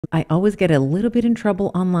I always get a little bit in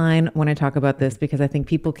trouble online when I talk about this because I think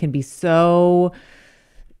people can be so,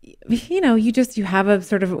 you have a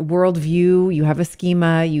sort of worldview, you have a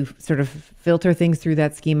schema, you sort of filter things through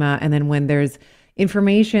that schema. And then when there's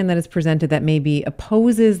information that is presented that maybe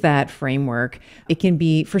opposes that framework, it can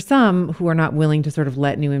be, for some who are not willing to sort of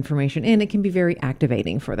let new information in, it can be very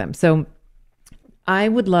activating for them. So I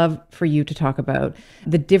would love for you to talk about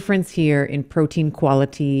the difference here in protein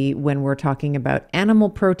quality when we're talking about animal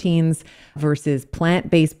proteins versus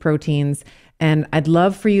plant based proteins. And I'd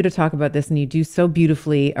love for you to talk about this, and you do so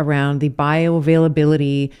beautifully around the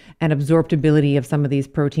bioavailability and absorptibility of some of these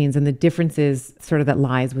proteins and the differences sort of that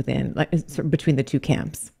lies within, like, between the two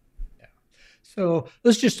camps. So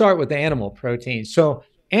let's just start with animal proteins. So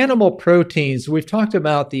animal proteins, we've talked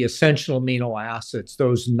about the essential amino acids,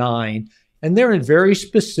 those nine, and they're in very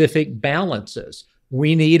specific balances.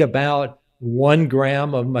 We need about 1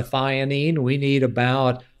 gram of methionine. We need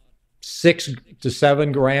about 6 to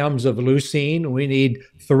 7 grams of leucine. We need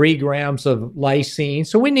 3 grams of lysine.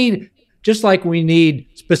 So we need, just like we need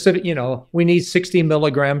specific, we need 60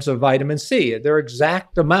 milligrams of vitamin C. They're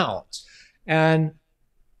exact amounts. And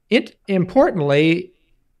importantly,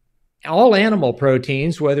 all animal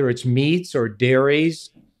proteins, whether it's meats or dairies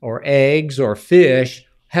or eggs or fish,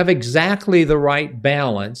 have exactly the right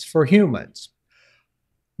balance for humans.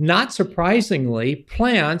 Not surprisingly,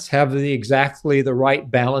 plants have exactly the right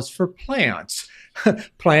balance for plants.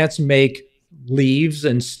 Plants make leaves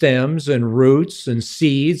and stems and roots and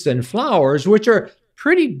seeds and flowers, which are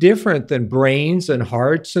pretty different than brains and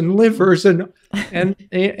hearts and livers and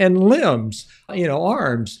limbs,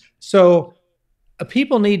 arms. So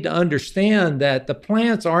people need to understand that the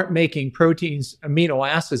plants aren't making proteins, amino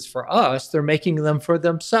acids for us, they're making them for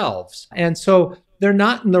themselves. And so they're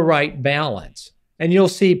not in the right balance. And you'll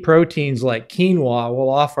see proteins like quinoa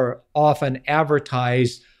will often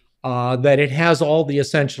advertise that it has all the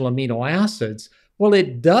essential amino acids. Well,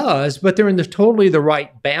 it does, but they're in totally the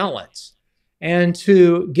right balance. And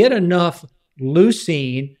to get enough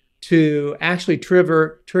leucine to actually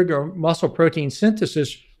trigger muscle protein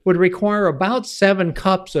synthesis would require about 7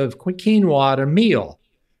 cups of quinoa at a meal.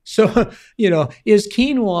 So, is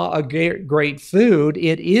quinoa a great food?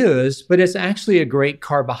 It is, but it's actually a great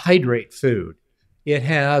carbohydrate food. It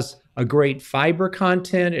has a great fiber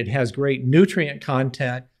content. It has great nutrient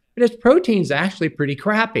content, but its protein's actually pretty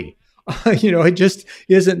crappy. It just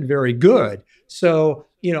isn't very good. So,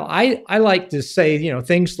 I like to say,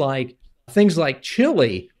 things like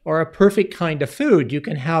chili are a perfect kind of food. You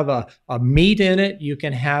can have a meat in it. You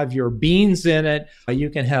can have your beans in it. You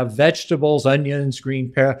can have vegetables, onions,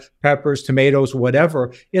 green peppers, tomatoes,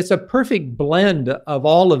 whatever. It's a perfect blend of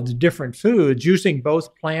all of the different foods, using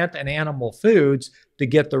both plant and animal foods to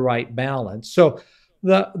get the right balance. So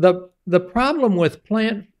the problem with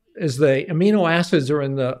plant is the amino acids are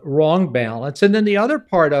in the wrong balance. And then the other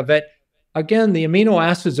part of it, again, the amino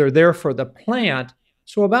acids are there for the plant.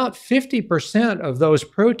 So about 50% of those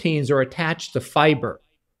proteins are attached to fiber.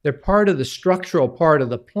 They're part of the structural part of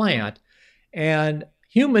the plant. And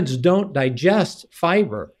humans don't digest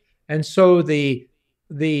fiber. And so the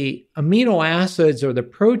amino acids or the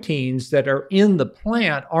proteins that are in the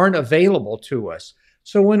plant aren't available to us.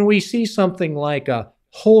 So when we see something like a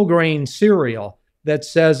whole grain cereal that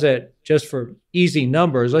says it, just for easy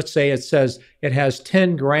numbers, let's say it says it has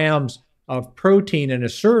 10 grams of protein in a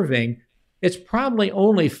serving, it's probably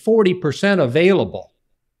only 40% available.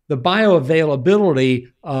 The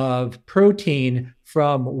bioavailability of protein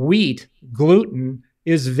from wheat, gluten,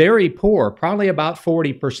 is very poor, probably about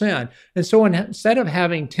 40%. And so instead of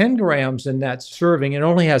having 10 grams in that serving, it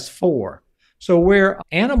only has 4. So where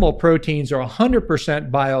animal proteins are 100%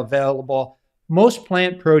 bioavailable, most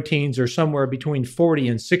plant proteins are somewhere between 40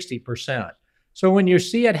 and 60%. So when you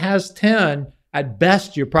see it has 10, at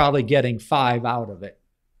best, you're probably getting 5 out of it.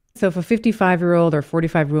 So if a 55-year-old or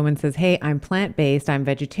 45 woman says, hey, I'm plant-based, I'm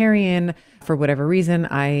vegetarian, for whatever reason,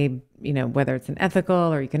 whether it's an ethical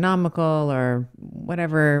or economical or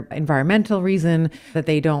whatever environmental reason that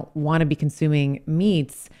they don't want to be consuming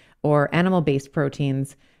meats or animal-based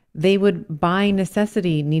proteins, they would by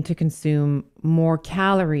necessity need to consume more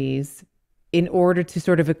calories in order to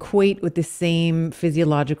sort of equate with the same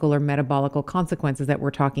physiological or metabolical consequences that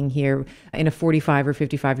we're talking here in a 45 or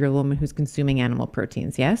 55-year-old woman who's consuming animal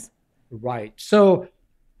proteins, yes? Right. So,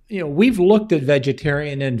 we've looked at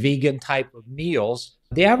vegetarian and vegan type of meals.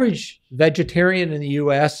 The average vegetarian in the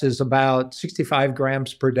US is about 65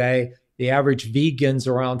 grams per day. The average vegan's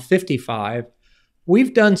around 55.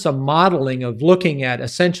 We've done some modeling of looking at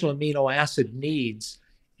essential amino acid needs.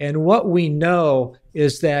 And what we know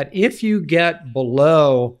is that if you get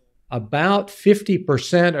below about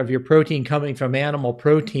 50% of your protein coming from animal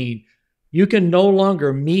protein, you can no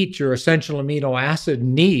longer meet your essential amino acid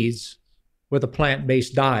needs with a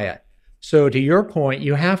plant-based diet. So to your point,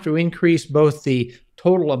 you have to increase both the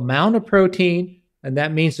total amount of protein, and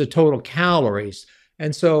that means the total calories.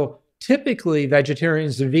 And so typically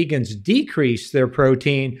vegetarians and vegans decrease their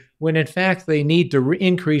protein when in fact they need to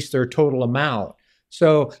increase their total amount.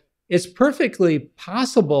 So it's perfectly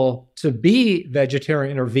possible to be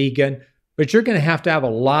vegetarian or vegan, but you're going to have a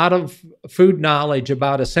lot of food knowledge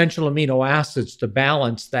about essential amino acids to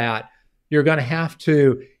balance that. You're going to have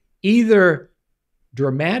to either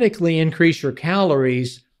dramatically increase your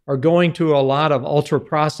calories or going to a lot of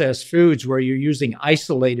ultra-processed foods where you're using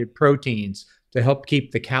isolated proteins to help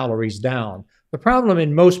keep the calories down. The problem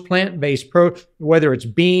in most plant-based whether it's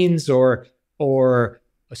beans or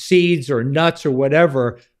seeds or nuts or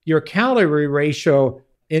whatever, your calorie ratio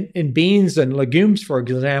in beans and legumes, for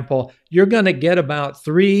example, you're going to get about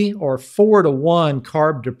 3 or 4 to 1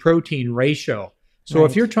 carb to protein ratio. So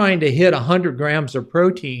if you're trying to hit 100 grams of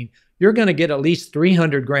protein, you're going to get at least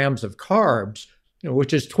 300 grams of carbs,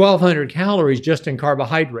 which is 1,200 calories just in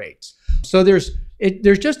carbohydrates. So there's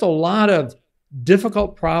just a lot of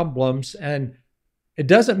difficult problems, and it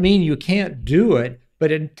doesn't mean you can't do it,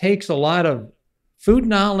 but it takes a lot of food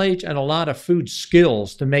knowledge and a lot of food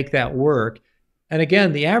skills to make that work. And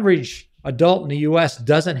again, the average adult in the US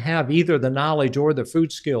doesn't have either the knowledge or the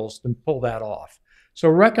food skills to pull that off. So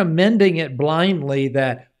recommending it blindly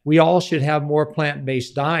that we all should have more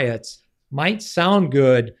plant-based diets might sound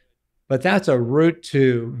good, but that's a route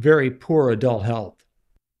to very poor adult health.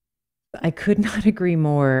 I could not agree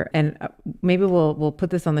more. And maybe we'll put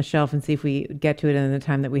this on the shelf and see if we get to it in the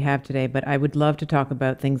time that we have today. But I would love to talk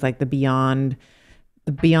about things like the Beyond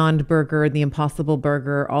Burger, the Impossible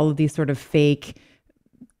Burger, all of these sort of fake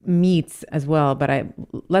meats as well. But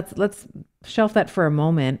let's shelf that for a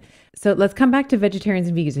moment. So let's come back to vegetarians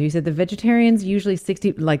and vegans. So you said the vegetarians usually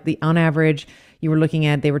 60, like on average, you were looking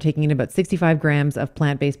at, they were taking in about 65 grams of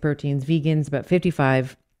plant-based proteins, vegans about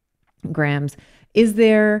 55 grams. Is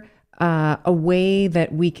there a way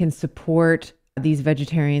that we can support these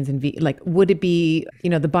vegetarians and would it be, the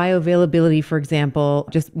bioavailability, for example,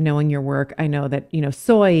 just knowing your work, I know that,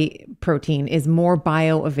 soy protein is more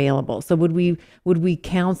bioavailable. So would we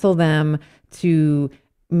counsel them to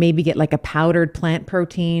maybe get like a powdered plant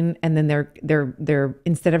protein, and then they're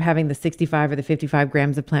instead of having the 65 or the 55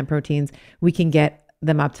 grams of plant proteins, we can get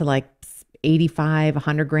them up to like 85,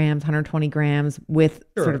 100 grams, 120 grams with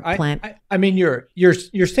sort of plant. I mean, your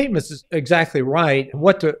statement is exactly right.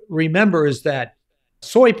 What to remember is that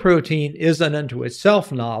soy protein isn't unto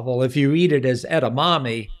itself novel. If you eat it as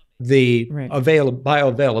edamame, the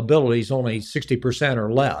bioavailability is only 60%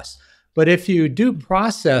 or less. But if you do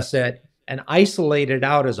process it and isolate it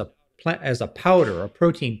out as a powder, a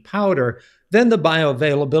protein powder, then the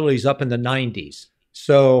bioavailability is up in the 90s.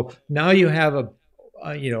 So now you have a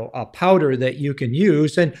powder that you can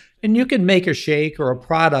use, and you can make a shake or a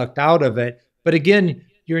product out of it. But again,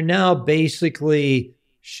 you're now basically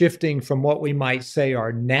shifting from what we might say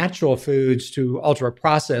are natural foods to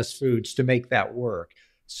ultra-processed foods to make that work.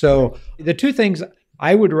 So the two things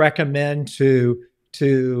I would recommend to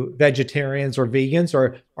vegetarians or vegans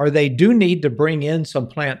are they do need to bring in some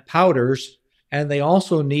plant powders, and they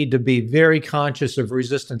also need to be very conscious of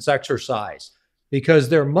resistance exercise, because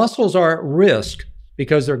their muscles are at risk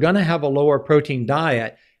because they're going to have a lower protein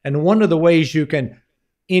diet. And one of the ways you can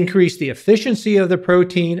increase the efficiency of the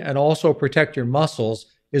protein and also protect your muscles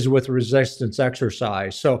is with resistance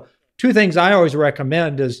exercise. So two things I always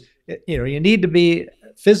recommend is, you need to be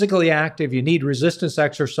physically active, you need resistance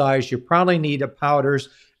exercise, you probably need powders.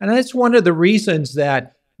 And that's one of the reasons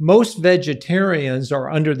that most vegetarians are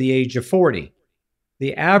under the age of 40.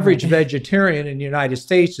 The average vegetarian in the United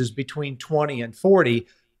States is between 20 and 40.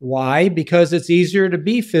 Why? Because it's easier to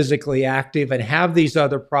be physically active and have these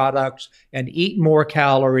other products and eat more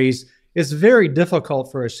calories. It's very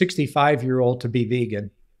difficult for a 65-year-old to be vegan.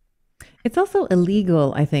 It's also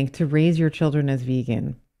illegal, I think, to raise your children as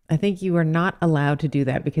vegan. I think you are not allowed to do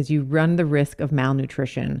that because you run the risk of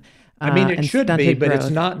malnutrition. I mean, it should be, but growth. It's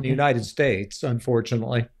not in the United States,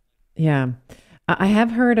 unfortunately. Yeah. I have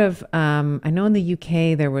heard of, I know in the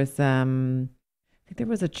UK there was, I think there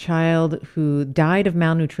was a child who died of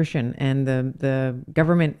malnutrition, and the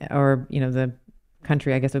government, or, the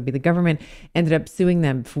country, I guess it would be the government, ended up suing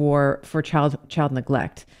them for child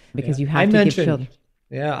neglect, because you have to give children.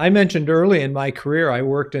 Yeah, I mentioned early in my career, I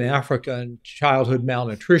worked in Africa in childhood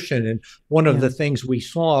malnutrition. And one of the things we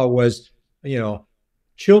saw was,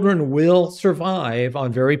 children will survive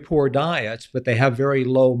on very poor diets, but they have very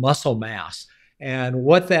low muscle mass. And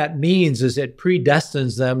what that means is it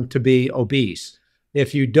predestines them to be obese.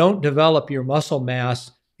 If you don't develop your muscle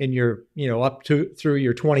mass in your, up to through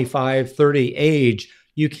your 25, 30 age,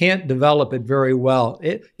 you can't develop it very well.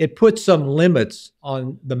 It puts some limits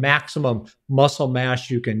on the maximum muscle mass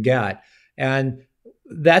you can get. And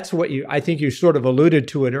that's what I think you sort of alluded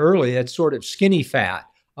to it earlier. It's sort of skinny fat.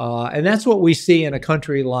 And that's what we see in a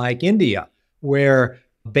country like India, where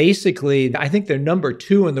basically I think they're number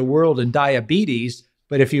 2 in the world in diabetes.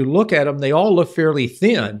 But if you look at them, they all look fairly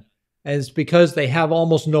thin. And it's because they have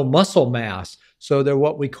almost no muscle mass. So they're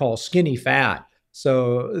what we call skinny fat.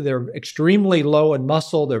 So they're extremely low in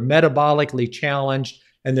muscle, they're metabolically challenged,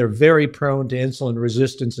 and they're very prone to insulin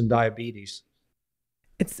resistance and diabetes.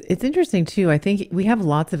 It's interesting too. I think we have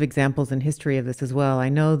lots of examples in history of this as well. I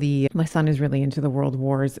know my son is really into the world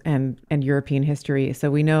wars and European history.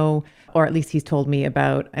 So we know, or at least he's told me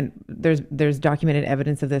about, and there's documented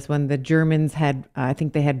evidence of this when the Germans had, I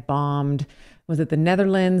think they had bombed, was it the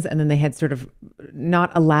Netherlands? And then they had sort of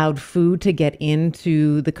not allowed food to get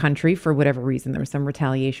into the country for whatever reason. There was some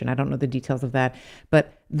retaliation. I don't know the details of that.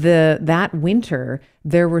 But that winter,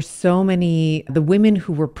 there were so many, the women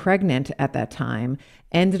who were pregnant at that time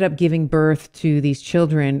ended up giving birth to these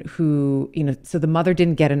children who, so the mother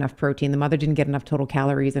didn't get enough protein, the mother didn't get enough total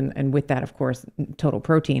calories, and with that, of course, total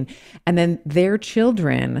protein. And then their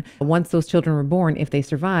children, once those children were born, if they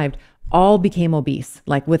survived, all became obese,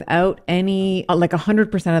 like without any, like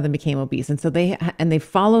 100% of them became obese. And so they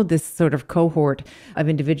followed this sort of cohort of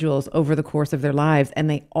individuals over the course of their lives, and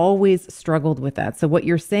they always struggled with that. So what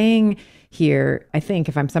you're saying here, I think,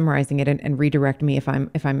 if I'm summarizing it, and redirect me if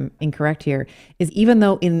I'm incorrect here, is even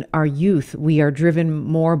though in our youth we are driven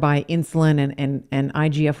more by insulin and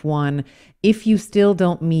IGF-1, if you still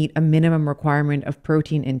don't meet a minimum requirement of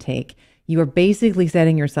protein intake, you are basically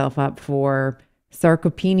setting yourself up for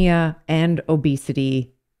sarcopenia and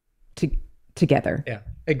obesity together. Yeah,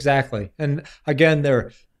 exactly. And again,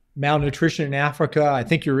 their malnutrition in Africa, I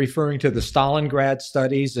think you're referring to the Stalingrad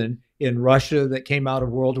studies in Russia that came out of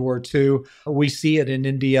World War II. We see it in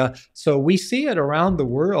India. So we see it around the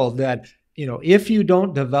world that, if you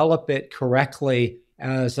don't develop it correctly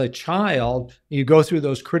as a child, you go through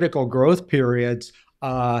those critical growth periods,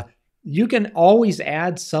 you can always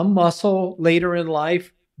add some muscle later in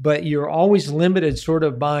life, but you're always limited sort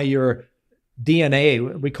of by your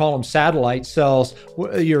DNA. We call them satellite cells.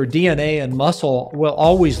 Your DNA and muscle will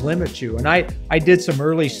always limit you. And I did some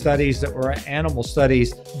early studies that were animal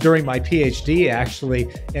studies during my PhD,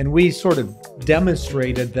 actually, and we sort of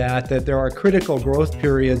demonstrated that there are critical growth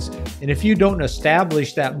periods. And if you don't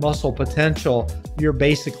establish that muscle potential, you're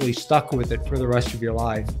basically stuck with it for the rest of your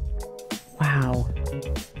life. Wow.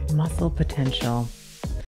 Muscle potential.